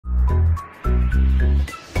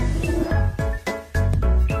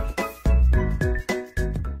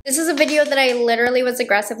video that I literally was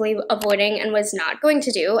aggressively avoiding and was not going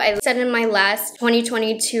to do. I said in my last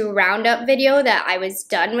 2022 roundup video that I was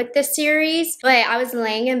done with this series, but I was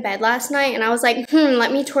laying in bed last night and I was like,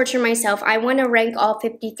 let me torture myself. I want to rank all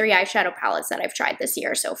 53 eyeshadow palettes that I've tried this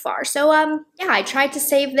year so far. So yeah, I tried to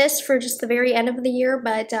save this for just the very end of the year,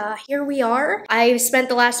 but here we are. I spent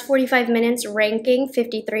the last 45 minutes ranking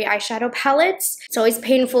 53 eyeshadow palettes. It's always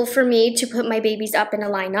painful for me to put my babies up in a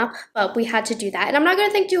lineup, but we had to do that, and I'm not going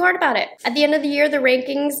to think too hard about it. At the end of the year, the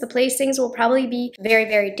rankings, the placings will probably be very,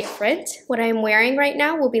 very different. What I'm wearing right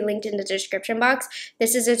now will be linked in the description box.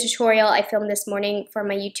 This is a tutorial I filmed this morning for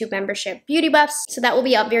my YouTube membership Beauty Buffs, so that will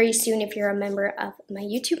be up very soon if you're a member of my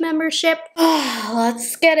YouTube membership.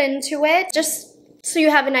 Let's get into it. Just so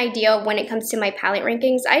you have an idea when it comes to my palette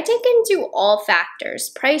rankings, I take into all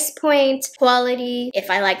factors: price point, quality,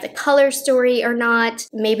 if I like the color story or not,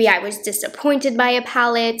 maybe I was disappointed by a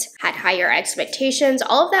palette, had higher expectations.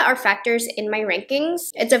 All of that are factors in my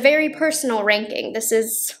rankings. It's a very personal ranking. This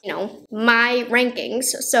is, you know, my rankings.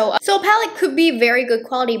 So a palette could be very good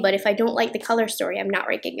quality, but if I don't like the color story, I'm not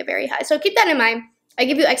ranking it very high. So keep that in mind. I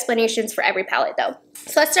give you explanations for every palette though.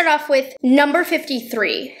 So let's start off with number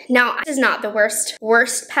 53. Now, this is not the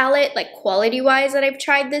worst palette, like quality-wise, that I've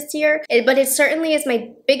tried this year, but it certainly is my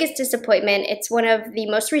biggest disappointment. It's one of the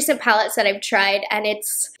most recent palettes that I've tried, and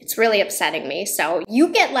it's really upsetting me. So you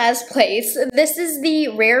get last place. This is the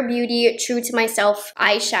Rare Beauty True to Myself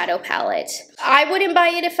eyeshadow palette. I wouldn't buy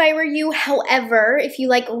it if I were you. However, if you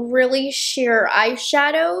like really sheer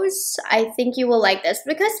eyeshadows, I think you will like this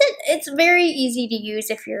because it's very easy to use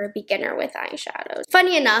if you're a beginner with eyeshadows.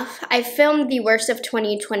 Funny enough, I filmed the worst of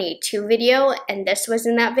 2022 video, and this was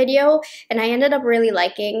in that video, and I ended up really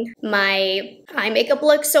liking my eye makeup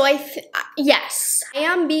look. So yes, I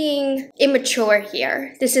am being immature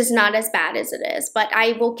here. This is not as bad as it is, but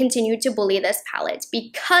I will continue to bully this palette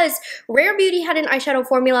because Rare Beauty had an eyeshadow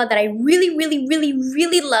formula that I really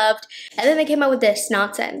loved, and then they came out with this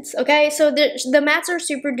nonsense. Okay, so the mattes are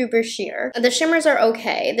super duper sheer. The shimmers are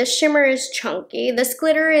okay. The shimmer is chunky. This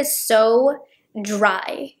glitter is so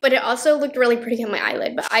dry, but it also looked really pretty on my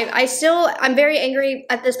eyelid. But I'm very angry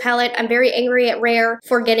at this palette. I'm very angry at Rare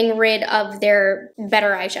for getting rid of their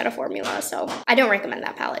better eyeshadow formula. So I don't recommend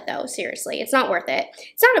that palette though. Seriously, it's not worth it.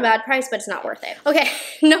 It's not a bad price, but it's not worth it. Okay,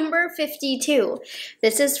 number 52.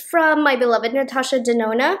 This is from my beloved Natasha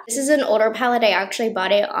Denona. This is an older palette. I actually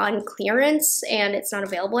bought it on clearance and it's not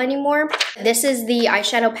available anymore. This is the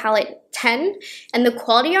eyeshadow palette 10, and the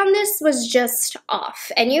quality on this was just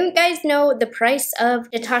off. And you guys know the price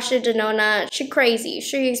of Natasha Denona. She's crazy.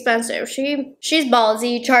 She's expensive. She's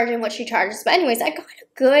ballsy charging what she charges. But anyways, I got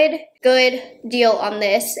a good deal on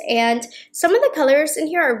this, and some of the colors in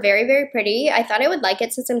here are very pretty. I thought I would like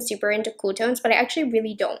it since I'm super into cool tones, but I actually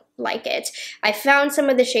really don't like it. I found some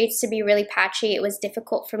of the shades to be really patchy. It was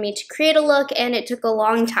difficult for me to create a look, and it took a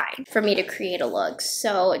long time for me to create a look.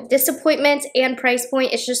 So disappointment and price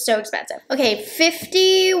point, it's just so expensive. Okay,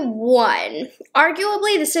 51.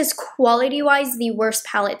 Arguably, this is quality-wise the worst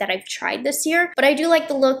palette that I've tried this year, but I do like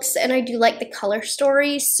the looks and I do like the color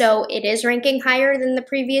story, so it is ranking higher than the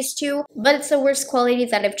previous two, but it's the worst quality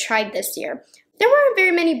that I've tried this year. There weren't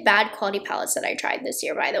very many bad quality palettes that I tried this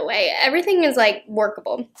year, by the way. Everything is like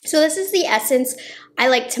workable. So this is the Essence I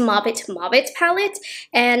Like to Mob It palette,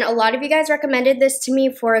 and a lot of you guys recommended this to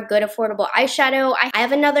me for a good affordable eyeshadow. I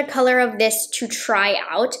have another color of this to try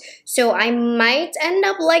out, so I might end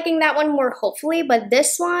up liking that one more hopefully, but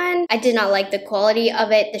this one, I did not like the quality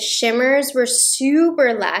of it. The shimmers were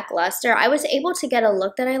super lackluster. I was able to get a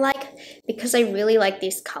look that I like because I really like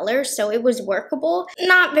these colors, so it was workable.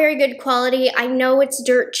 Not very good quality. I know it's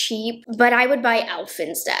dirt cheap, but I would buy e.l.f.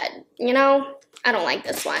 instead, you know? I don't like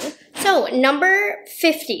this one. So number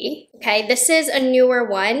 50, okay, this is a newer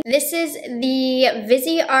one. This is the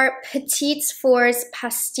Viseart Petite Force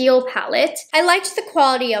Pastille palette. I liked the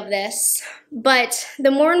quality of this, but the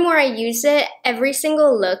more and more I used it, every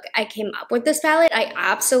single look I came up with this palette, I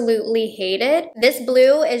absolutely hated. This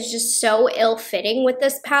blue is just so ill-fitting with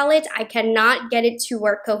this palette. I cannot get it to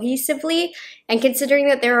work cohesively, and considering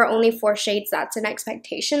that there are only 4 shades, that's an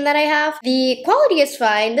expectation that I have. The quality is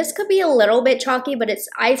fine. This could be a little bit chalky, but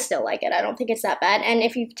I still like it. I don't think it's that bad. And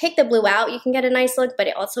if you take the blue out, you can get a nice look, but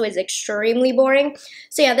it also is extremely boring.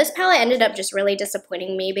 So yeah, this palette ended up just really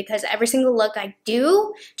disappointing me because every single look I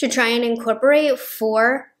do to try and incorporate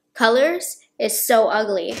 4 colors is so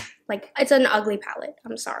ugly. Like, it's an ugly palette.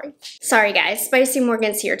 I'm sorry. Sorry guys, Spicy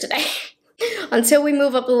Morgan's here today. Until we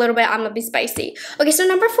move up a little bit, I'm gonna be spicy. Okay, so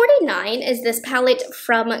number 49 is this palette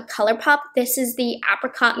from ColourPop. This is the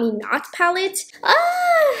Apricot Me Not palette.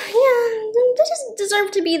 Yeah, does it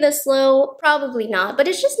deserve to be this low? Probably not, but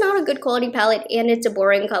it's just not a good quality palette and it's a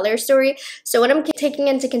boring color story. So what I'm taking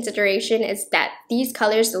into consideration is that these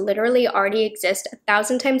colors literally already exist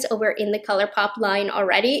 1,000 times over in the ColourPop line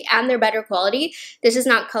already, and they're better quality. This is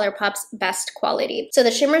not ColourPop's best quality. So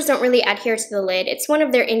the shimmers don't really adhere to the lid. It's one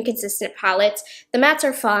of their inconsistent palettes. The mattes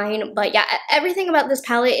are fine, but yeah, everything about this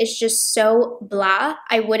palette is just so blah.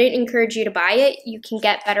 I wouldn't encourage you to buy it. You can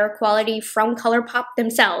get better quality from ColourPop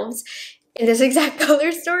themselves in this exact color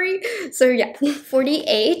story. So yeah,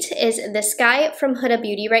 48 is this guy from Huda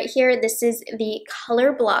Beauty right here. This is the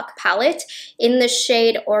Color Block palette in the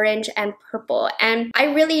shade orange and purple. And I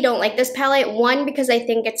really don't like this palette. One, because I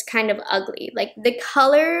think it's kind of ugly. Like the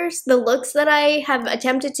colors, the looks that I have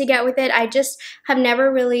attempted to get with it, I just have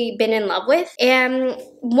never really been in love with. And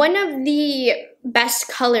one of the best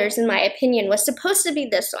colors, in my opinion, was supposed to be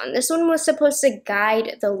this one. This one was supposed to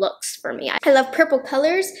guide the looks for me. I love purple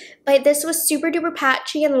colors, but this was super duper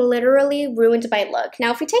patchy and literally ruined my look.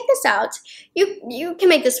 Now, if we take this out, you can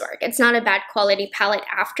make this work. It's not a bad quality palette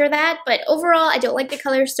after that, but overall, I don't like the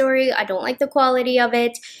color story. I don't like the quality of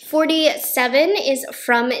it. 47 is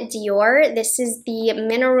from Dior. This is the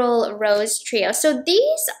Mineral Rose Trio. So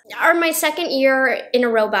these are my second year in a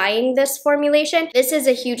row buying this formulation. This is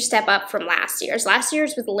a huge step up from last year. Last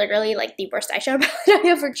year's was literally like the worst eyeshadow palette I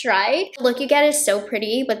ever tried. The look you get is so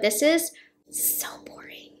pretty, but this is so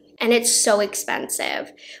boring. And it's so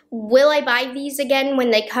expensive. Will I buy these again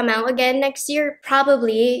when they come out again next year?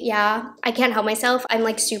 Probably, yeah. I can't help myself. I'm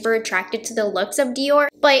like super attracted to the looks of Dior.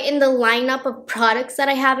 But in the lineup of products that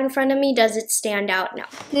I have in front of me, does it stand out? No.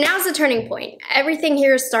 Now's the turning point. Everything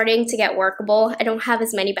here is starting to get workable. I don't have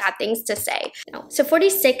as many bad things to say. No. So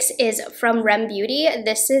 46 is from Rephr Beauty.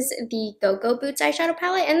 This is the Go-Go Boots eyeshadow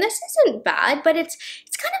palette. And this isn't bad, but it's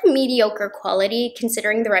kind of mediocre quality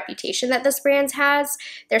considering the reputation that this brand has.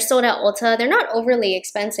 They're sold at Ulta. They're not overly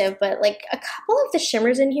expensive, but like a couple of the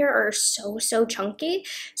shimmers in here are so chunky.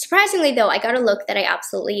 Surprisingly though, I got a look that I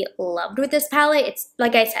absolutely loved with this palette. It's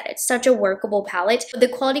like I said, it's such a workable palette. The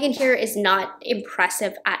quality in here is not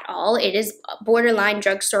impressive at all. It is borderline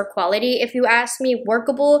drugstore quality if you ask me.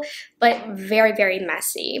 Workable, but very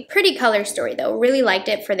messy. Pretty color story though. Really liked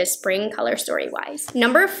it for the spring color story wise.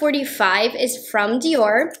 Number 45 is from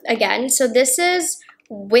Dior again. So this is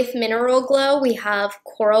with Mineral Glow. We have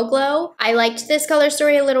Coral Glow. I liked this color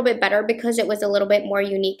story a little bit better because it was a little bit more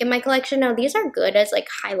unique in my collection. Now these are good as like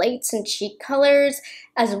highlights and cheek colors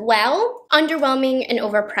as well. Underwhelming and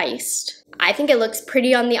overpriced. I think it looks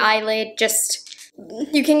pretty on the eyelid. Just,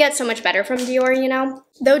 you can get so much better from Dior, you know?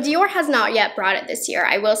 Though Dior has not yet brought it this year.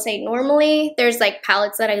 I will say normally there's like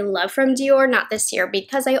palettes that I love from Dior, not this year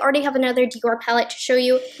because I already have another Dior palette to show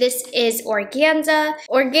you. This is Organza.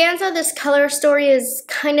 Organza, this color story is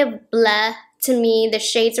kind of bleh to me. The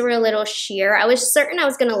shades were a little sheer. I was certain I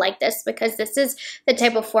was gonna like this because this is the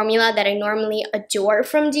type of formula that I normally adore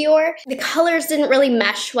from Dior. The colors didn't really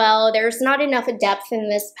mesh well. There's not enough depth in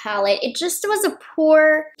this palette. It just was a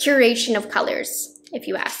poor curation of colors, if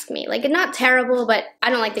you ask me. Like, not terrible, but I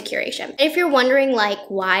don't like the curation. If you're wondering like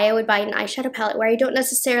why I would buy an eyeshadow palette where I don't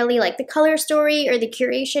necessarily like the color story or the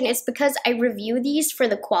curation, it's because I review these for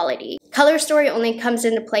the quality. Color story only comes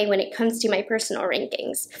into play when it comes to my personal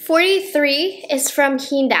rankings. 43 is from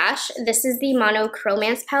Heen Dash. This is the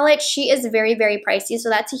Monochromance palette. She is very pricey, so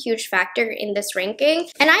that's a huge factor in this ranking.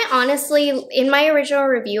 And I honestly, in my original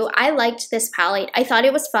review, I liked this palette. I thought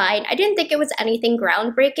it was fine. I didn't think it was anything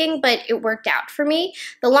groundbreaking, but it worked out for me.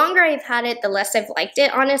 The longer I've had it, the less I've liked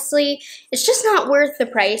it, honestly. It's just not worth the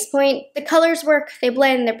price point. The colors work, they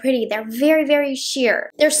blend, they're pretty, they're very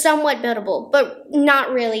sheer. They're somewhat buildable, but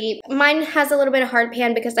not really. Mine has a little bit of hard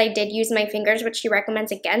pan because I did use my fingers, which she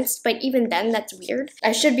recommends against, but even then, that's weird.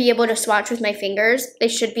 I should be able to swatch with my fingers. They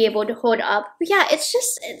should be able to hold up. But yeah,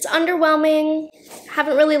 it's underwhelming.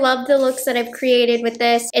 Haven't really loved the looks that I've created with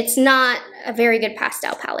this. It's not a very good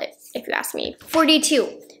pastel palette, if you ask me.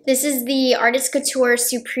 42. This is the Artist Couture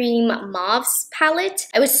Supreme Mauves palette.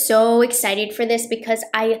 I was so excited for this because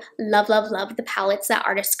I love the palettes that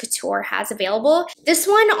Artist Couture has available. This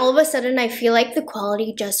one, all of a sudden, I feel like the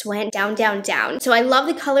quality just went down. So I love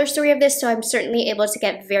the color story of this, so I'm certainly able to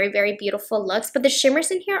get very beautiful looks, but the shimmers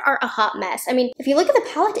in here are a hot mess. I mean, if you look at the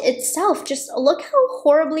palette itself, just look how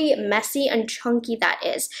horribly messy and chunky that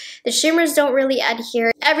is. The shimmers don't really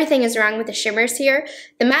adhere. Everything is wrong with the shimmers here.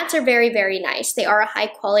 The mattes are very nice. They are a high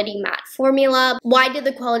quality quality matte formula. Why did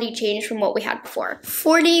the quality change from what we had before?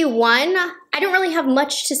 41. I don't really have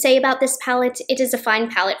much to say about this palette. It is a fine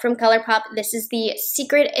palette from ColourPop. This is the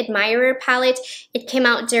Secret Admirer palette. It came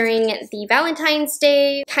out during the Valentine's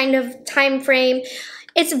Day kind of time frame.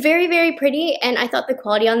 It's very, very pretty, and I thought the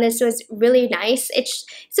quality on this was really nice. It's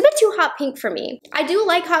a bit too hot pink for me. I do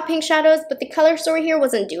like hot pink shadows, but the color story here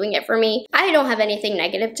wasn't doing it for me. I don't have anything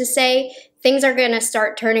negative to say. Things are gonna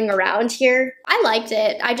start turning around here. I liked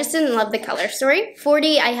it. I just didn't love the color story.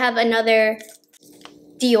 40, I have another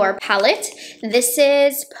Dior palette. This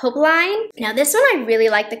is Popeline. Now this one I really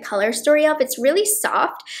like the color story of. It's really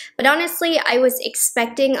soft, but honestly I was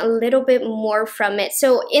expecting a little bit more from it.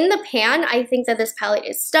 So in the pan, I think that this palette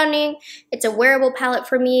is stunning. It's a wearable palette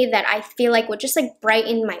for me that I feel like would just like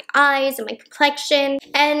brighten my eyes and my complexion,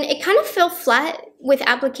 and it kind of fell flat with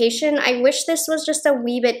application. I wish this was just a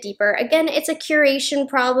wee bit deeper. Again, it's a curation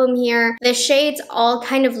problem here. The shades all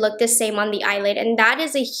kind of look the same on the eyelid, and that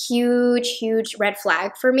is a huge, huge red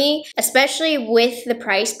flag for me, especially with the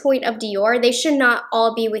price point of Dior. They should not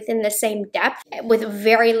all be within the same depth with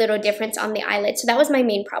very little difference on the eyelid. So that was my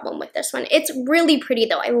main problem with this one. It's really pretty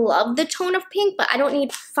though. I love the tone of pink, but I don't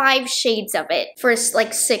need 5 shades of it for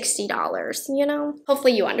like $60, you know?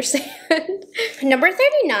 Hopefully you understand. Number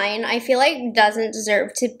 39, I feel like doesn't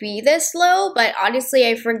deserve to be this low, but honestly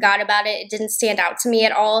I forgot about it. It didn't stand out to me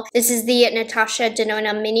at all. This is the Natasha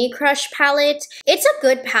Denona Mini Crush palette. It's a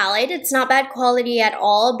good palette. It's not bad quality at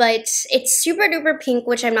all, but it's super duper pink,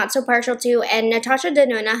 which I'm not so partial to, and Natasha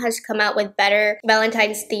Denona has come out with better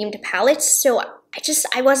Valentine's themed palettes, so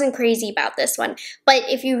I wasn't crazy about this one. But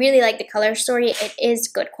if you really like the color story, it is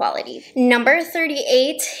good quality. Number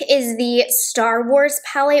 38 is the Star Wars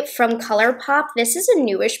palette from ColourPop. This is a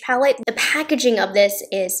newish palette. The packaging of this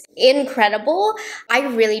is incredible. I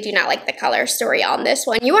really do not like the color story on this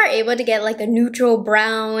one. You are able to get like a neutral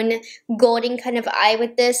brown, golden kind of eye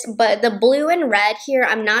with this, but the blue and red here,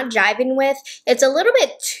 I'm not jiving with. It's a little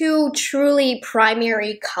bit too truly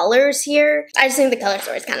primary colors here. I just think the color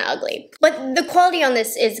story is kind of ugly. But the quality on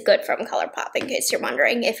this is good from ColourPop, in case you're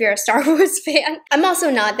wondering if you're a Star Wars fan. I'm also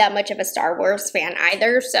not that much of a Star Wars fan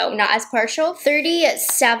either, so not as partial.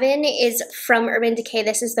 37 is from Urban Decay.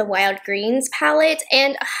 This is the Wild Greens palette,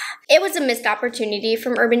 and it was a missed opportunity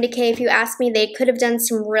from Urban Decay. If you ask me, they could have done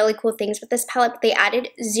some really cool things with this palette, but they added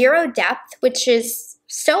zero depth, which is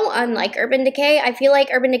so unlike Urban Decay. I feel like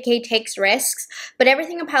Urban Decay takes risks, but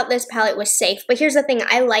everything about this palette was safe. But here's the thing,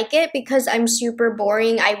 I like it because I'm super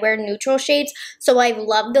boring. I wear neutral shades, so I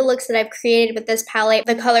love the looks that I've created with this palette.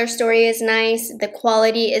 The color story is nice, the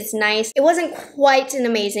quality is nice. It wasn't quite an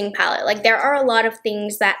amazing palette. Like, there are a lot of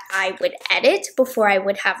things that I would edit before I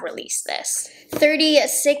would have released this.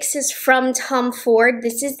 36 is from Tom Ford.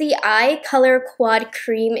 This is the Eye Color Quad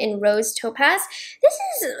Cream in Rose Topaz. This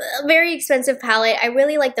is a very expensive palette. I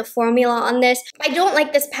really like the formula on this. I don't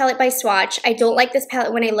like this palette by swatch. I don't like this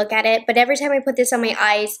palette when I look at it, but every time I put this on my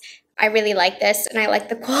eyes, I really like this, and I like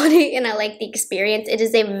the quality, and I like the experience. It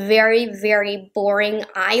is a very, very boring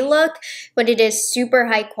eye look, but it is super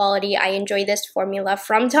high quality. I enjoy this formula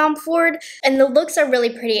from Tom Ford, and the looks are really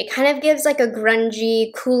pretty. It kind of gives like a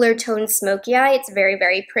grungy, cooler tone smoky eye. It's very,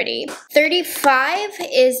 very pretty. 35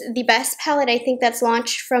 is the best palette I think that's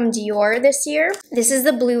launched from Dior this year. This is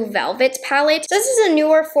the Blue Velvet palette. This is a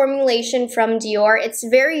newer formulation from Dior. It's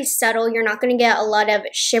very subtle. You're not going to get a lot of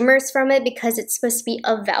shimmers from it because it's supposed to be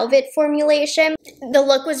a velvet formulation. The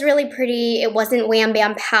look was really pretty. It wasn't wham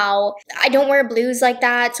bam pow. I don't wear blues like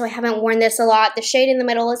that, so I haven't worn this a lot. The shade in the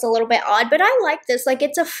middle is a little bit odd, but I like this. Like,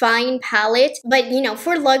 it's a fine palette, but you know,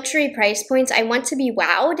 for luxury price points, I want to be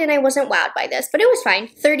wowed, and I wasn't wowed by this, but it was fine.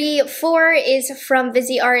 34 is from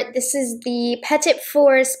Viseart. This is the Petit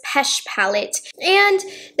Fours Peche palette, and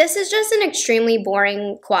this is just an extremely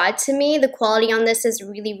boring quad to me. The quality on this is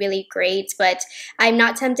really, really great, but I'm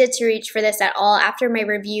not tempted to reach for this at all. After my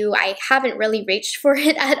review, I haven't really reached for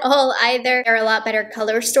it at all either. There are a lot better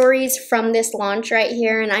color stories from this launch right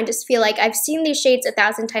here, and I just feel like I've seen these shades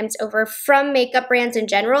 1,000 times over from makeup brands in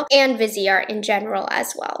general and Viseart in general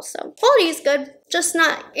as well. So quality is good, just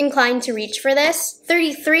not inclined to reach for this.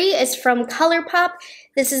 33 is from ColourPop.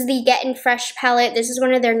 This is the Gettin' Fresh palette. This is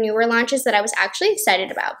one of their newer launches that I was actually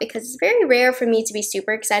excited about because it's very rare for me to be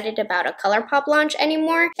super excited about a ColourPop launch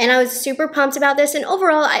anymore. And I was super pumped about this. And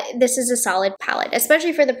overall, this is a solid palette,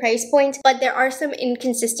 especially for the price point. But there are some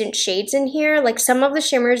inconsistent shades in here. Like, some of the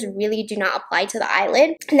shimmers really do not apply to the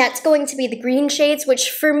eyelid. And that's going to be the green shades, which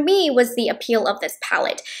for me was the appeal of this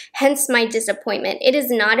palette. Hence my disappointment. It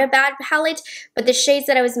is not a bad palette, but but the shades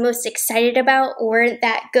that I was most excited about weren't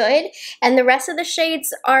that good. And the rest of the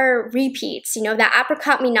shades are repeats. You know, that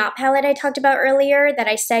Apricot Me Not palette I talked about earlier that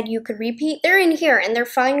I said you could repeat, they're in here and they're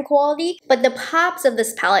fine quality, but the pops of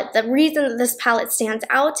this palette, the reason that this palette stands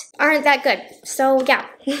out, aren't that good. So yeah.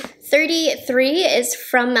 33 is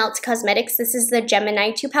from Melt Cosmetics. This is the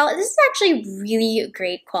Gemini 2 palette. This is actually really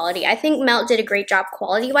great quality. I think Melt did a great job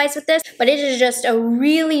quality-wise with this, but it is just a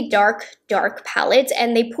really dark palette,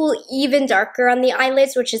 and they pull even darker on the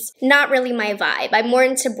eyelids, which is not really my vibe. I'm more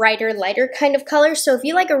into brighter, lighter kind of colors, so if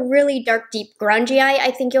you like a really dark, deep, grungy eye,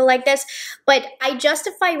 I think you'll like this, but I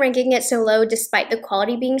justify ranking it so low despite the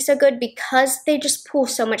quality being so good because they just pull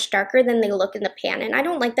so much darker than they look in the pan, and I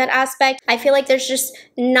don't like that aspect. I feel like there's just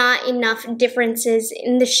not enough differences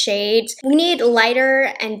in the shades. We need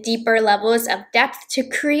lighter and deeper levels of depth to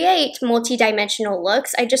create multi-dimensional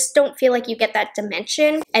looks. I just don't feel like you get that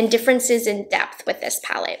dimension and differences in depth with this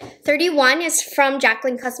palette. 31 is from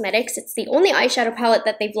Jaclyn Cosmetics. It's the only eyeshadow palette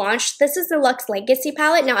that they've launched. This is the Luxe Legacy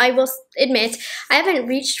palette. Now I will admit, I haven't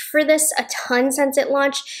reached for this a ton since it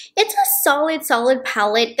launched. It's a solid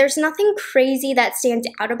palette. There's nothing crazy that stands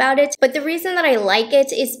out about it, but the reason that I like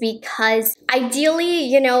it is because ideally,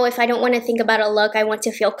 you know, if I don't want to think about a look, I want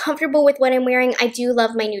to feel comfortable with what I'm wearing. I do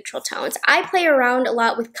love my neutral tones. I play around a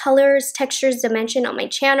lot with colors, textures, dimension on my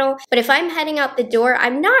channel, but if I'm heading out the door,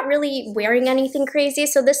 I'm not really wearing anything crazy,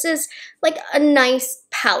 so this is like a nice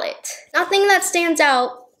palette. Nothing that stands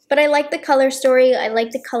out, but I like the color story. I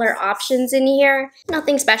like the color options in here.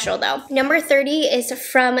 Nothing special though. Number 30 is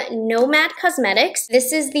from Nomad Cosmetics.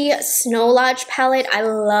 This is the Snow Lodge palette. I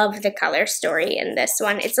love the color story in this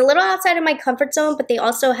one. It's a little outside of my comfort zone, but they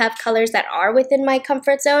also have colors that are within my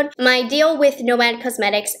comfort zone. My deal with Nomad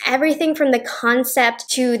Cosmetics, everything from the concept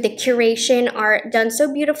to the curation are done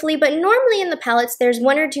so beautifully, but normally in the palettes, there's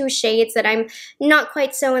one or two shades that I'm not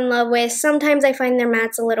quite so in love with. Sometimes I find their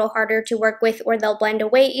mattes a little harder to work with or they'll blend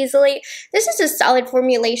away easily. This is a solid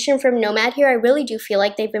formulation from Nomad here. I really do feel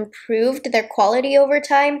like they've improved their quality over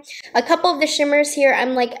time. A couple of the shimmers here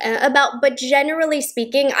I'm like about, but generally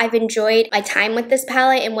speaking, I've enjoyed my time with this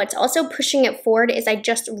palette, and what's also pushing it forward is I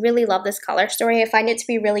just really love this color story. I find it to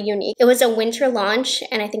be really unique. It was a winter launch,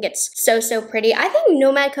 and I think it's so pretty. I think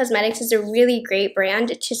Nomad Cosmetics is a really great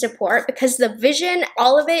brand to support because the vision,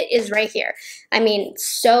 all of it is right here. I mean,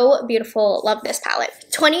 so beautiful. Love this palette.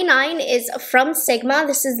 29 is from Sigma.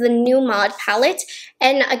 This is the new Mod palette.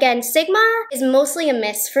 And again, Sigma is mostly a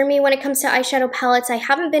miss for me when it comes to eyeshadow palettes. I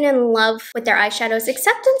haven't been in love with their eyeshadows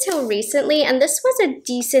except until recently, and this was a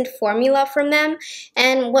decent formula from them.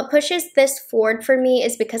 And what pushes this forward for me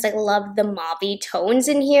is because I love the mauve tones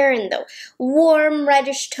in here and the warm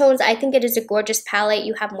reddish tones. I think it is a gorgeous palette.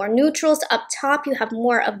 You have more neutrals up top. You have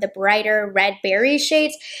more of the brighter red berry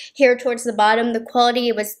shades here towards the bottom. The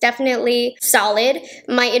quality was definitely solid.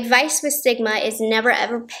 My advice with Sigma is never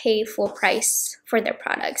ever pay full price for their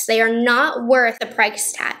products. They are not worth the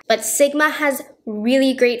price tag, but Sigma has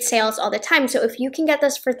really great sales all the time. So if you can get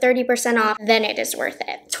this for 30% off, then it is worth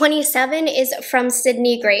it. 27 is from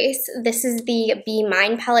Sydney Grace. This is the Be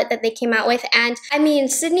Mine palette that they came out with. And I mean,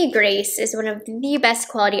 Sydney Grace is one of the best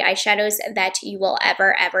quality eyeshadows that you will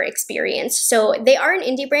ever experience. So they are an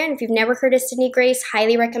indie brand. If you've never heard of Sydney Grace,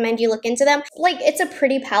 highly recommend you look into them. Like, it's a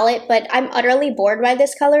pretty palette, but I'm utterly bored by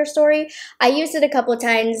this color story. I used it a couple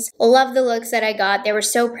times. Love the looks that I got. They were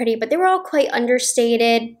so pretty, but they were all quite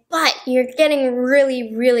understated. But you're getting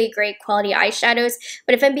really great quality eyeshadows.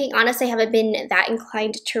 But if I'm being honest, I haven't been that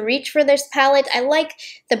inclined to reach for this palette. I like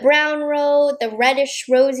the brown row, the reddish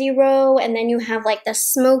rosy row, and then you have like the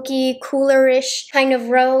smoky, coolerish kind of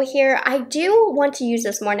row here. I do want to use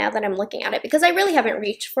this more now that I'm looking at it because I really haven't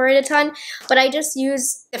reached for it a ton, but I just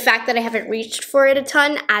use the fact that I haven't reached for it a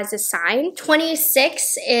ton as a sign.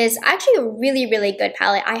 26 is actually a really good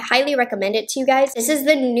palette. I highly recommend it to you guys. This is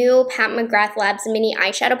the new Pat McGrath Labs mini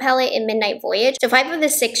eyeshadow palette in Midnight Voyage. So 5 of the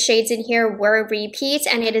 6 shades in here were repeats,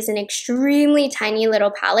 and it is an extremely tiny little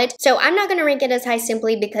palette. So I'm not going to rank it as high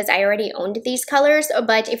simply because I already owned these colors,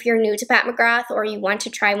 but if you're new to Pat McGrath or you want to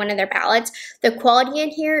try one of their palettes, the quality in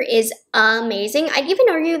here is amazing. I'd even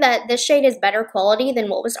argue that this shade is better quality than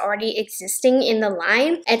what was already existing in the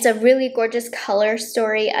line. It's a really gorgeous color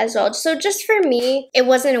story as well. So just for me, it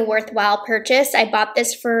wasn't a worthwhile purchase. I bought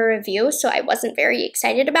this for a review, so I wasn't very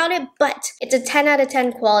excited about it, but it's a 10 out of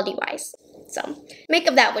 10 quality-wise. So make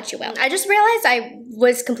of that what you will. I just realized I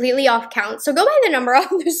was completely off count, so go by the number on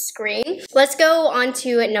the screen. Let's go on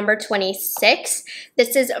to number 26.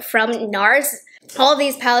 This is from NARS. All of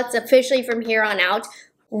these palettes officially from here on out,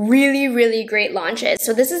 really great launches.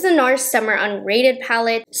 So this is the NARS Summer Unrated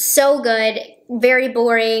palette. So good. very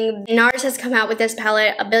boring. NARS has come out with this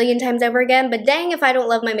palette a billion times over again, but dang if I don't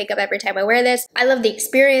love my makeup every time I wear this. I love the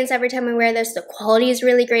experience every time I wear this. The quality is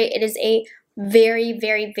really great. It is a very,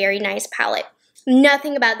 very, very nice palette.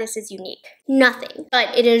 Nothing about this is unique. Nothing.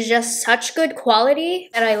 But it is just such good quality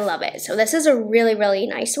that I love it. So this is a really, really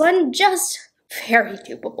nice one. Just very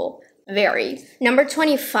dupable. Very. Number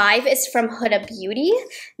 25 is from Huda Beauty.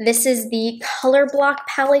 This is the Color Block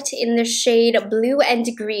palette in the shade Blue and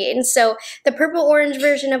Green. So the purple orange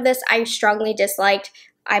version of this I strongly disliked.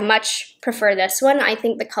 I much prefer this one. I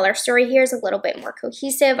think the color story here is a little bit more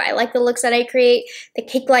cohesive. I like the looks that I create. The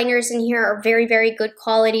cake liners in here are very, very good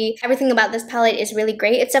quality. Everything about this palette is really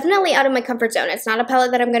great. It's definitely out of my comfort zone. It's not a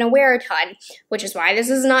palette that I'm going to wear a ton, which is why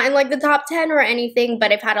this is not in like the top 10 or anything,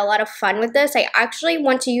 but I've had a lot of fun with this. I actually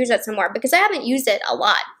want to use it some more because I haven't used it a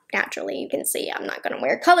lot. Naturally, you can see I'm not going to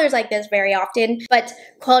wear colors like this very often, but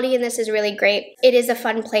quality in this is really great. It is a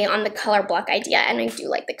fun play on the color block idea, and I do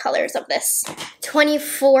like the colors of this.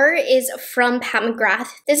 24 is from Pat McGrath.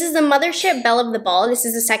 This is the Mothership Belle of the Ball. This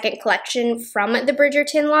is the second collection from the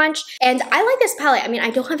Bridgerton launch, and I like this palette. I mean, I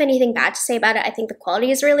don't have anything bad to say about it. I think the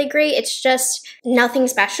quality is really great. It's just nothing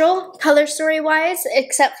special color story-wise,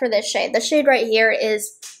 except for this shade. The shade right here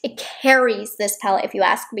is, it carries this palette if you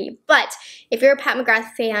ask me, but if you're a Pat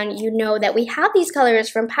McGrath fan, you know that we have these colors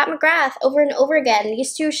from Pat McGrath over and over again.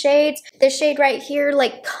 These two shades, this shade right here,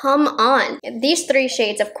 like, come on. These three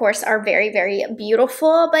shades, of course, are very, very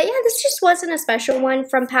beautiful, but yeah, this just wasn't a special one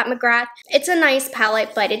from Pat McGrath. It's a nice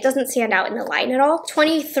palette, but it doesn't stand out in the line at all.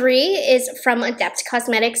 23 is from Adept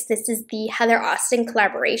Cosmetics. This is the Heather Austin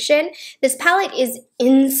collaboration. This palette is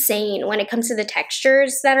insane when it comes to the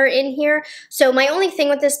textures that are in here. So my only thing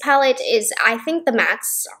with this palette is I think the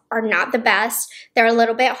mattes are not the best. They're a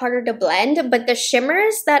little bit harder to blend, but the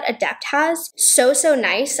shimmers that Adept has, so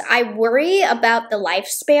nice. I worry about the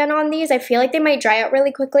lifespan on these. I feel like they might dry out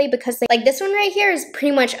really quickly because like this one right here is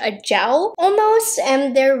pretty much a gel almost,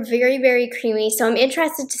 and they're very, very creamy. So I'm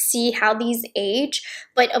interested to see how these age.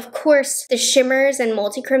 But of course, the shimmers and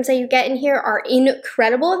multi-chromes that you get in here are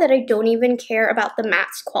incredible that I don't even care about the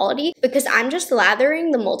matte's quality because I'm just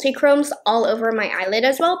lathering the multi-chromes all over my eyelid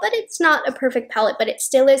as well. But it's not a perfect palette, but it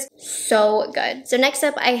still is so good. So next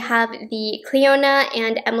up, I have the Cleona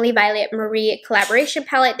and Emily Violet Marie collaboration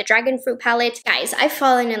palette, the Dragon Fruit palette. Guys, I've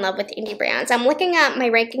fallen in love with indie brands. I'm looking at my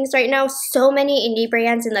rankings right now, so many indie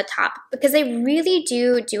brands in the top because they really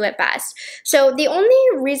do it best. So the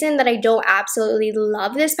only reason that I don't absolutely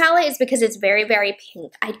love this palette is because it's very, very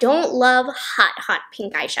pink. I don't love hot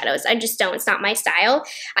pink eyeshadows. I just don't. It's not my style.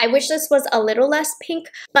 I wish this was a little less pink,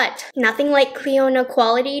 but nothing like Cleona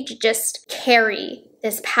quality to just carry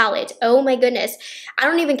this palette. Oh my goodness. I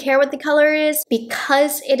don't even care what the color is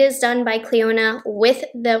because it is done by Cleona with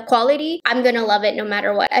the quality. I'm gonna love it no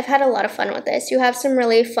matter what. I've had a lot of fun with this. You have some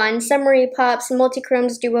really fun summery pops,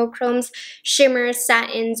 multi-chromes, duochromes, shimmers,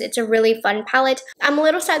 satins. It's a really fun palette. I'm a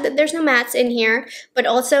little sad that there's no mattes in here, but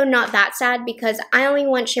also not that sad because I only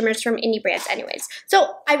want shimmers from indie brands anyways.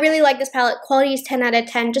 So I really like this palette. Quality is 10 out of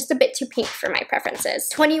 10, just a bit too pink for my preferences.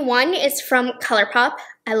 21 is from ColourPop.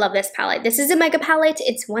 I love this palette. This is a mega palette.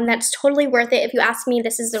 It's one that's totally worth it. If you ask me,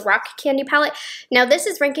 this is the Rock Candy palette. Now, this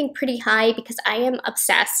is ranking pretty high because I am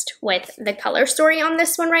obsessed with the color story on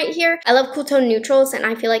this one right here. I love cool tone neutrals, and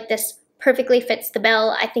I feel like this perfectly fits the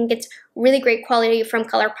bill. I think it's really great quality from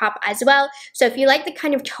ColourPop as well. So if you like the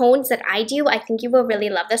kind of tones that I do, I think you will really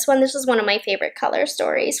love this one. This is one of my favorite color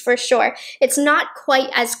stories for sure. It's not quite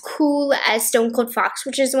as cool as Stone Cold Fox,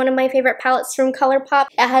 which is one of my favorite palettes from ColourPop.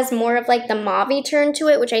 It has more of like the mauve-y turn to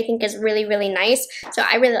it, which I think is really, really nice. So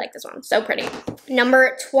I really like this one. So pretty.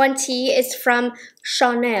 Number 20 is from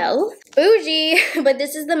Chanel. Bougie, but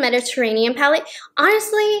this is the Mediterranean palette.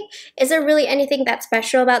 Honestly, is there really anything that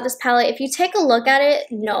special about this palette? If you take a look at it,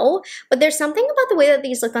 no. But there's something about the way that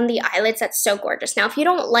these look on the eyelids that's so gorgeous. Now, if you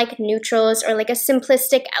don't like neutrals or like a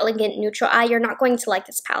simplistic, elegant neutral eye, you're not going to like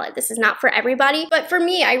this palette. This is not for everybody. But for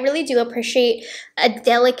me, I really do appreciate a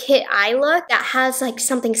delicate eye look that has like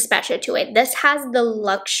something special to it. This has the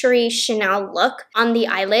luxury Chanel look on the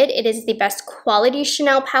eyelid. It is the best quality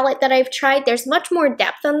Chanel palette that I've tried. There's much more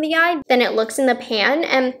depth on the eye than it looks in the pan.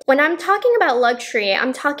 And when I'm talking about luxury,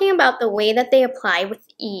 I'm talking about the way that they apply with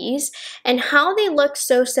ease and how they look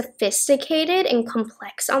so sophisticated sophisticated and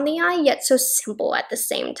complex on the eye, yet so simple at the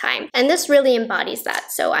same time. And this really embodies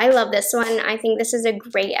that. So I love this one. I think this is a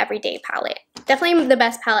great everyday palette. Definitely the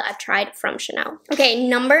best palette I've tried from Chanel. Okay,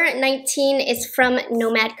 number 19 is from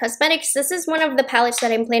Nomad Cosmetics. This is one of the palettes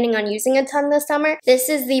that I'm planning on using a ton this summer. This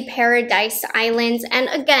is the Paradise Islands. And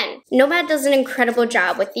again, Nomad does an incredible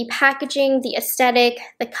job with the packaging, the aesthetic,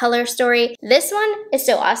 the color story. This one is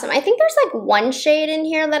so awesome. I think there's like one shade in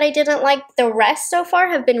here that I didn't like. The rest so far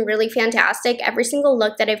have been really fantastic. Every single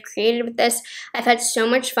look that I've created with this, I've had so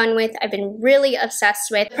much fun with. I've been really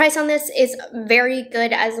obsessed with. The price on this is very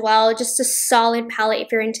good as well. Just a solid palette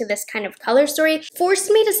if you're into this kind of color story. Forced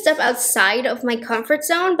me to step outside of my comfort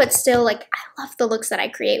zone, but still, like, I love the looks that I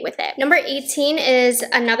create with it. Number 18 is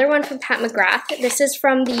another one from Pat McGrath. This is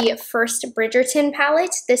from the First Bridgerton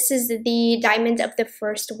palette. This is the Diamond of the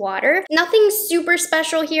First Water. Nothing super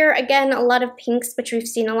special here. Again, a lot of pinks, which we've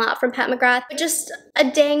seen a lot from Pat McGrath, but just a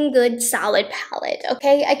dang good solid palette,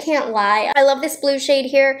 okay? I can't lie. I love this blue shade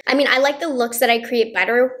here. I mean, I like the looks that I create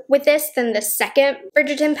better with this than the second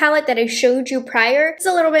Bridgerton palette that I showed you prior. It's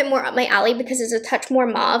a little bit more up my alley because it's a touch more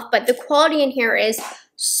mauve, but the quality in here is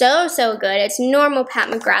so good. It's normal Pat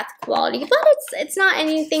McGrath quality, but it's not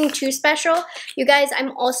anything too special. You guys,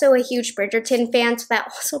 I'm also a huge Bridgerton fan, so that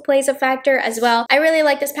also plays a factor as well. I really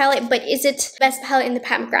like this palette, but is it the best palette in the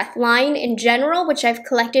Pat McGrath line in general, which I've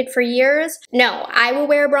collected for years? No, I will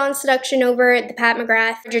wear Bronze Seduction over the Pat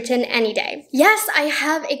McGrath Bridgerton any day. Yes, I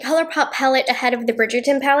have a ColourPop palette ahead of the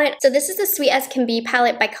Bridgerton palette. So this is the Sweet As Can Be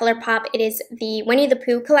palette by ColourPop. It is the Winnie the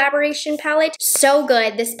Pooh collaboration palette. So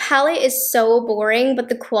good. This palette is so boring, but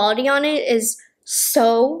the quality on it is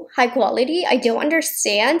so high quality. I don't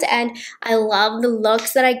understand, and I love the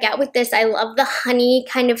looks that I get with this. I love the honey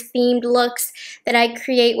kind of themed looks that I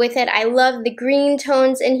create with it. I love the green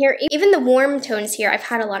tones in here. Even the warm tones here I've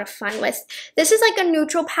had a lot of fun with. This is like a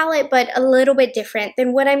neutral palette, but a little bit different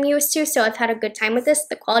than what I'm used to, so I've had a good time with this.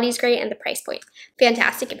 The quality is great and the price point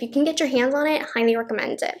fantastic. If you can get your hands on it, highly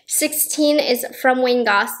recommend it. 16 is from Wayne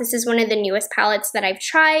Goss. This is one of the newest palettes that I've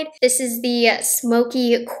tried. This is the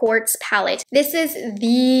Smoky Quartz palette. This is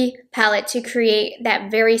the palette to create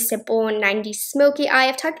that very simple 90s smoky eye.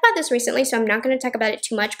 I've talked about this recently, so I'm not going to talk about it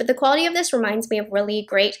too much, but the quality of this reminds me of really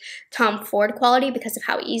great Tom Ford quality because of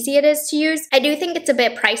how easy it is to use. I do think it's a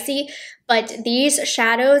bit pricey, but these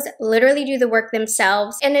shadows literally do the work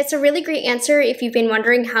themselves, and it's a really great answer if you've been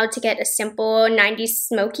wondering how to get a simple 90s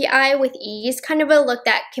smoky eye with ease, kind of a look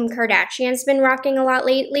that Kim Kardashian's been rocking a lot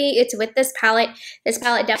lately. It's with this palette. This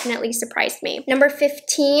palette definitely surprised me. Number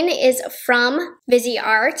 15 is from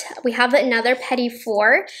Viseart. We have another Petit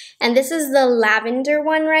Four, and this is the lavender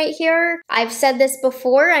one right here. I've said this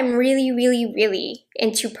before, I'm really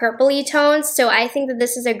into purpley tones, so I think that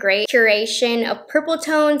this is a great curation of purple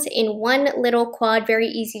tones in one little quad, very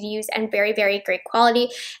easy to use and very great quality.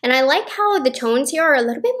 And I like how the tones here are a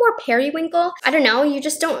little bit more periwinkle. I don't know, you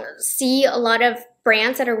just don't see a lot of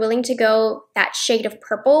brands that are willing to go that shade of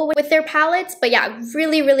purple with their palettes. But yeah,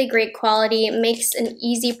 really great quality. It makes an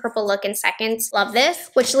easy purple look in seconds. Love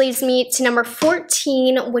this. Which leads me to number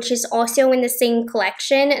 14, which is also in the same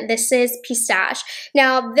collection. This is Pistache.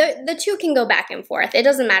 Now, the two can go back and forth. It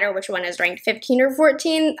doesn't matter which one is ranked 15 or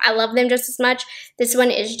 14. I love them just as much. This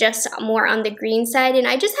one is just more on the green side, and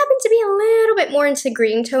I just happen to be a little bit more into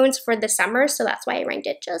green tones for the summer, so that's why I ranked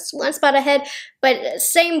it just one spot ahead. But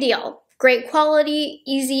same deal. Great quality,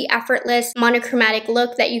 easy, effortless, monochromatic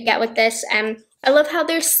look that you get with this. And I love how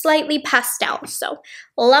they're slightly pastel. So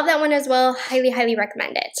love that one as well. Highly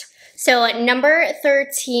recommend it. So number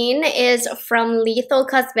 13 is from Lethal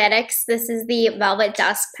Cosmetics. This is the Velvet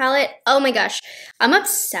Dusk palette. Oh my gosh, I'm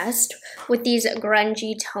obsessed with these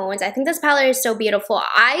grungy tones. I think this palette is so beautiful.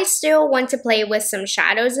 I still want to play with some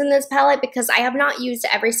shadows in this palette because I have not used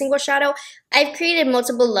every single shadow. I've created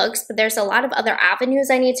multiple looks, but there's a lot of other avenues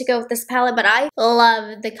I need to go with this palette, but I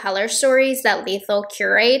love the color stories that Lethal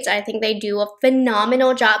curates. I think they do a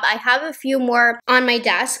phenomenal job. I have a few more on my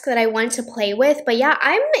desk that I want to play with, but yeah,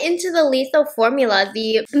 I'm into the Lethal formula.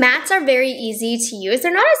 The mattes are very easy to use.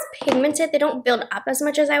 They're not as pigmented. They don't build up as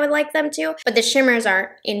much as I would like them to, but the shimmers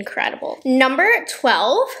are incredible. Number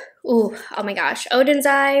 12. Ooh, oh my gosh, Odin's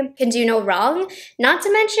Eye, Can Do No Wrong. Not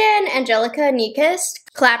to mention Angelica Nyquist.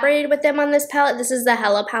 collaborated with them on this palette. This is the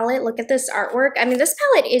Hella palette. Look at this artwork. I mean, this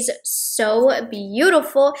palette is so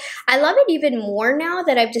beautiful. I love it even more now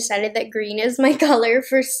that I've decided that green is my color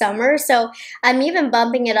for summer. So I'm even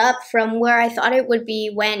bumping it up from where I thought it would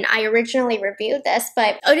be when I originally reviewed this.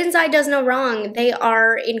 But Odin's Eye does no wrong. They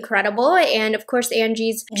are incredible. And of course,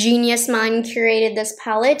 Angie's genius mind curated this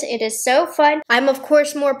palette. It is so fun. I'm of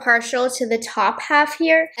course more partial to the top half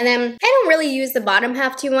here. And then I don't really use the bottom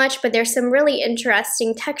half too much, but there's some really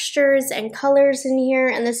interesting textures and colors in here.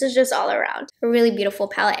 And this is just all around a really beautiful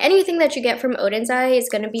palette. Anything that you get from Odin's Eye is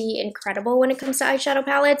going to be incredible when it comes to eyeshadow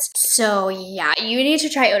palettes. So yeah, you need to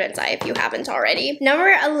try Odin's Eye if you haven't already.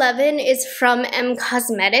 Number 11 is from M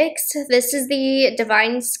Cosmetics. This is the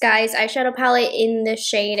Divine Skies eyeshadow palette in the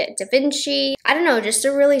shade Da Vinci. I don't know, just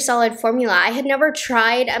a really solid formula. I had never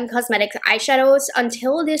tried M Cosmetics eyeshadows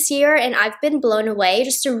until this year, and I've been blown away.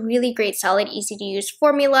 Just a really great, solid, easy to use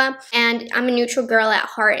formula. And I'm a neutral girl at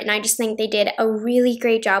heart, and I just think they did a really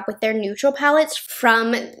great job with their neutral palettes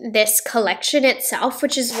from this collection itself,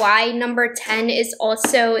 which is why number 10 is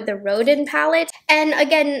also the Rodin palette. And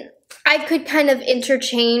again, I could kind of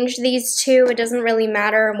interchange these two. It doesn't really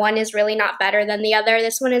matter. One is really not better than the other.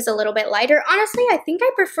 This one is a little bit lighter. Honestly, I think I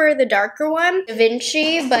prefer the darker one, Da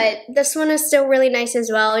Vinci, but this one is still really nice as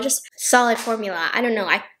well. Just solid formula. I don't know.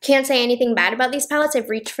 I can't say anything bad about these palettes. I've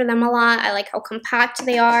reached for them a lot. I like how compact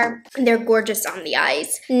they are. They're gorgeous on the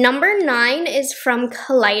eyes. Number 9 is from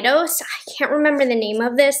Kaleidos. I can't remember the name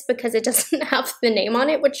of this because it doesn't have the name on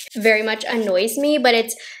it, which very much annoys me, but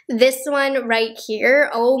it's this one right here.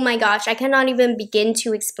 Oh my gosh, I cannot even begin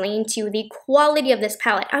to explain to you the quality of this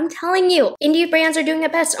palette. I'm telling you, indie brands are doing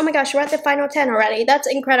it best. Oh my gosh, we're at the final 10 already. That's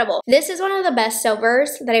incredible. This is one of the best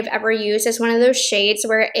silvers that I've ever used. It's one of those shades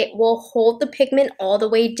where it will hold the pigment all the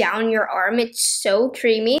way down your arm. It's so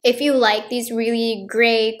creamy. If you like these really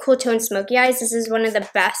gray, cool tone smoky eyes, this is one of the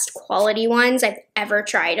best quality ones I've ever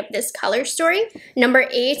tried of this color story. Number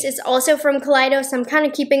 8 is also from Kaleidos. I'm kind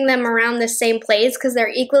of keeping them around the same place because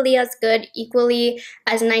they're equally as good, equally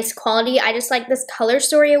as nice quality. I just like this color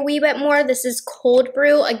story a wee bit more. This is Cold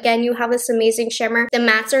Brew. Again, you have this amazing shimmer. The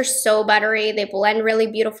mattes are so buttery. They blend really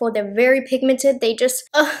beautiful. They're very pigmented. They just,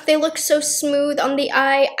 they look so smooth on the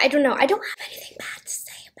eye. I don't know. I don't have anything bad to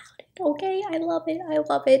say about it. Okay, I love it. I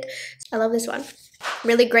love it. I love this one.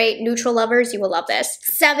 Really great. Neutral lovers, you will love this.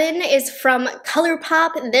 7 is from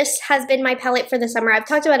ColourPop. This has been my palette for the summer. I've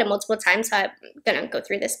talked about it multiple times, so I'm gonna go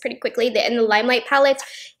through this pretty quickly. In the Limelight palette,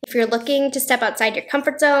 if you're looking to step outside your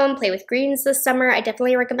comfort zone, play with greens this summer, I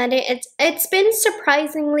definitely recommend it. It's been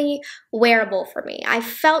surprisingly wearable for me. I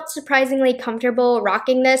felt surprisingly comfortable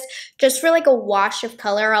rocking this just for like a wash of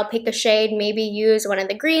color. I'll pick a shade, maybe use one of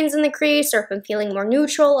the greens in the crease, or if I'm feeling more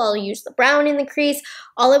neutral, I'll use the brown in the crease.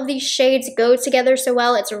 All of these shades go together so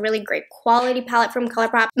well. It's a really great quality palette from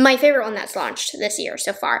ColourPop. My favorite one that's launched this year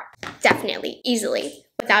so far. Definitely, easily,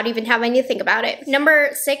 without even having to think about it. Number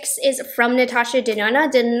 6 is from Natasha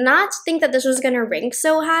Denona. Did not think that this was gonna rank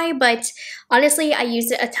so high, but honestly, I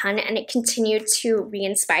used it a ton and it continued to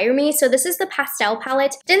re-inspire me. So this is the pastel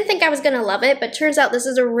palette. Didn't think I was gonna love it, but turns out this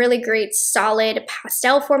is a really great, solid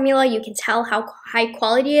pastel formula. You can tell how high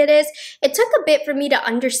quality it is. It took a bit for me to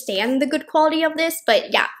understand the good quality of this,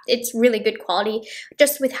 but yeah, it's really good quality.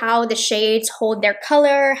 Just with how the shades hold their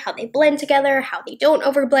color, how they blend together, how they don't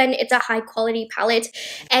overblend. It's a high quality palette.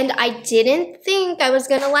 And I didn't think I was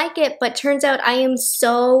gonna like it, but turns out I am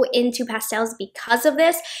so into pastels because of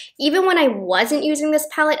this. Even when I wasn't using this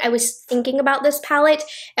palette, I was thinking about this palette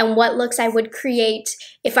and what looks I would create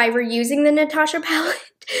if I were using the Natasha palette.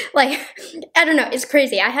 Like, I don't know, it's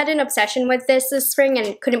crazy. I had an obsession with this spring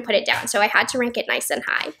and couldn't put it down, so I had to rank it nice and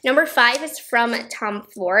high. Number 5 is from Tom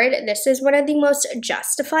Ford. This is one of the most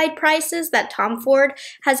justified prices that Tom Ford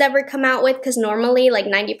has ever come out with, because normally like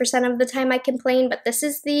 90% of the time I complain, but this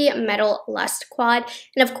is the Metal Lust Quad,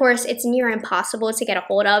 and of course it's near impossible to get a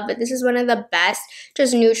hold of, but this is one of the best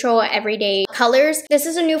just neutral everyday colors. This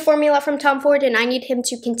is a new formula from Tom Ford, and I need him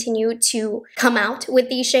to continue to come out with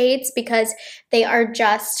these shades because they are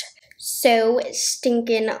just so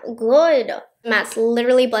stinking good. Mattes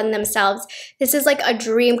literally blend themselves. This is like a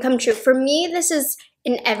dream come true. For me, this is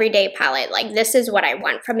an everyday palette. Like, this is what I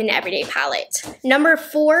want from an everyday palette. Number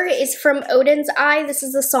 4 is from Odin's Eye. This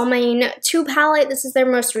is the Solmain 2 palette. This is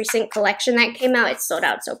their most recent collection that came out. It sold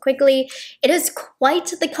out so quickly. It is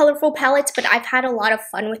quite the colorful palette, but I've had a lot of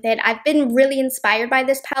fun with it. I've been really inspired by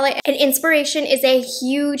this palette, and inspiration is a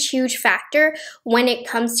huge, huge factor when it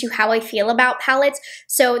comes to how I feel about palettes.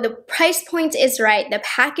 So the price point is right. The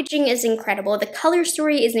packaging is incredible. The color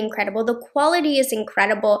story is incredible. The quality is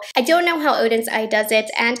incredible. I don't know how Odin's Eye does does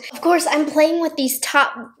it. And of course, I'm playing with these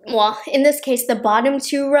top, well, in this case, the bottom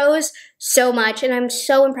 2 rows so much, and I'm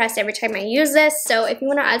so impressed every time I use this. So if you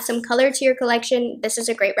want to add some color to your collection, this is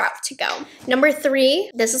a great route to go. Number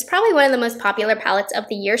 3, this is probably one of the most popular palettes of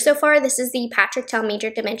the year so far. This is the Patrick Ta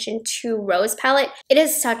Major Dimension 2 Rose palette. It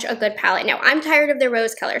is such a good palette. Now, I'm tired of the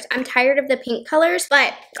rose colors. I'm tired of the pink colors,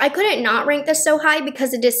 but I couldn't not rank this so high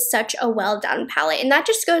because it is such a well done palette. And that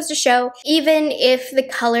just goes to show, even if the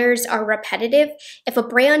colors are repetitive, if a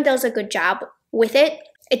brand does a good job with it,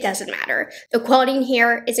 it doesn't matter. The quality in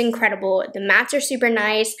here is incredible. The mattes are super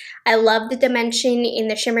nice. I love the dimension in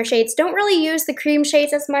the shimmer shades. Don't really use the cream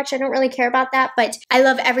shades as much. I don't really care about that, but I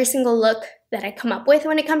love every single look that I come up with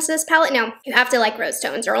when it comes to this palette. Now, you have to like rose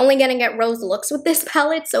tones. You're only gonna get rose looks with this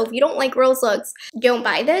palette, so if you don't like rose looks, don't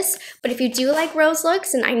buy this. But if you do like rose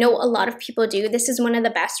looks, and I know a lot of people do, this is one of the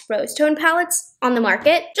best rose tone palettes on the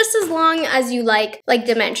market, just as long as you like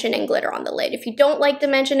dimension and glitter on the lid. If you don't like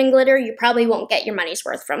dimension and glitter, you probably won't get your money's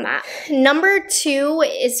worth from that. Number 2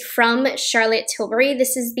 is from Charlotte Tilbury.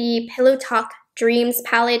 This is the Pillow Talk Dreams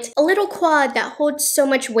palette, a little quad that holds so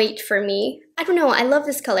much weight for me. I don't know, I love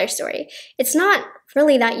this color story. It's not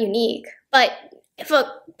really that unique, but if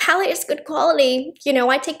a palette is good quality, you know,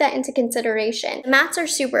 I take that into consideration. The mattes are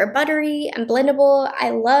super buttery and blendable.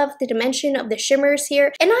 I love the dimension of the shimmers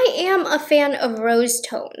here, and I am a fan of rose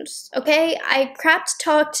tones, okay? I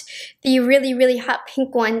talked the really, really hot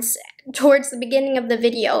pink ones towards the beginning of the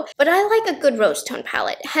video, but I like a good rose tone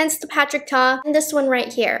palette, hence the Patrick Ta and this one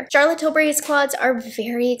right here. Charlotte Tilbury's quads are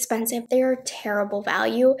very expensive. They are terrible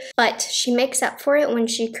value, but she makes up for it when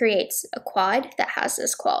she creates a quad that has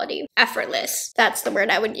this quality. Effortless, that's the word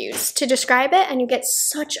I would use to describe it, and you get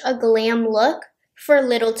such a glam look for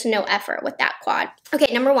little to no effort with that quad.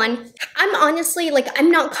 Okay, number 1. I'm honestly,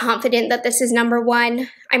 I'm not confident that this is number 1.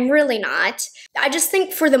 I'm really not. I just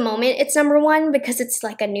think for the moment it's number 1 because it's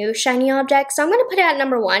like a new shiny object. So I'm gonna put it at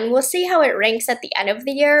number 1. We'll see how it ranks at the end of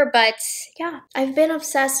the year, but yeah, I've been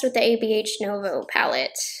obsessed with the ABH Novo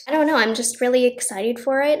palette. I don't know, I'm just really excited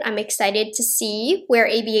for it. I'm excited to see where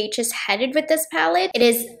ABH is headed with this palette. It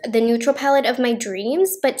is the neutral palette of my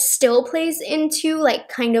dreams, but still plays into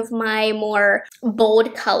kind of my more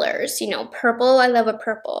bold colors. You know, purple, I love a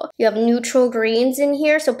purple. You have neutral greens in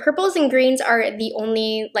here. So purples and greens are the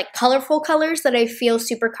only colorful colors that I feel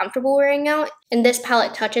super comfortable wearing out. And this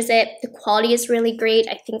palette touches it. The quality is really great.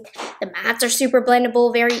 I think the mattes are super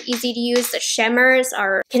blendable, very easy to use. The shimmers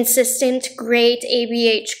are consistent, great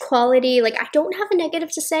ABH quality. I don't have a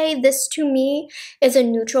negative to say. This to me is a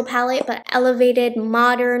neutral palette, but elevated,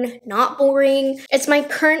 modern, not boring. It's my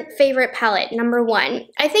current favorite palette, number 1.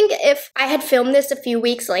 I think if I had filmed this a few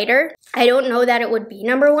weeks later, I don't know that it would be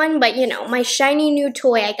number 1, but you know, my shiny new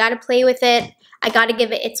toy, I gotta play with it. I gotta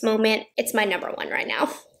give it its moment. It's my number 1 right now.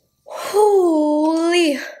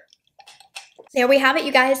 Holy. There we have it,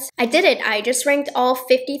 you guys. I did it. I just ranked all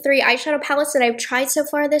 53 eyeshadow palettes that I've tried so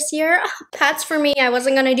far this year. That's for me. I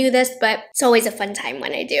wasn't gonna do this, but it's always a fun time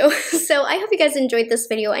when I do. So I hope you guys enjoyed this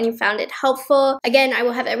video and you found it helpful. Again, I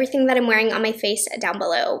will have everything that I'm wearing on my face down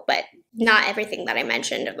below, but not everything that I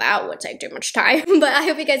mentioned. That would take too much time. But I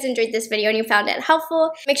hope you guys enjoyed this video and you found it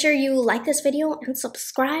helpful. Make sure you like this video and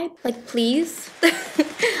subscribe, please.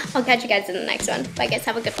 I'll catch you guys in the next one. Bye guys,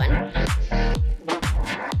 have a good one.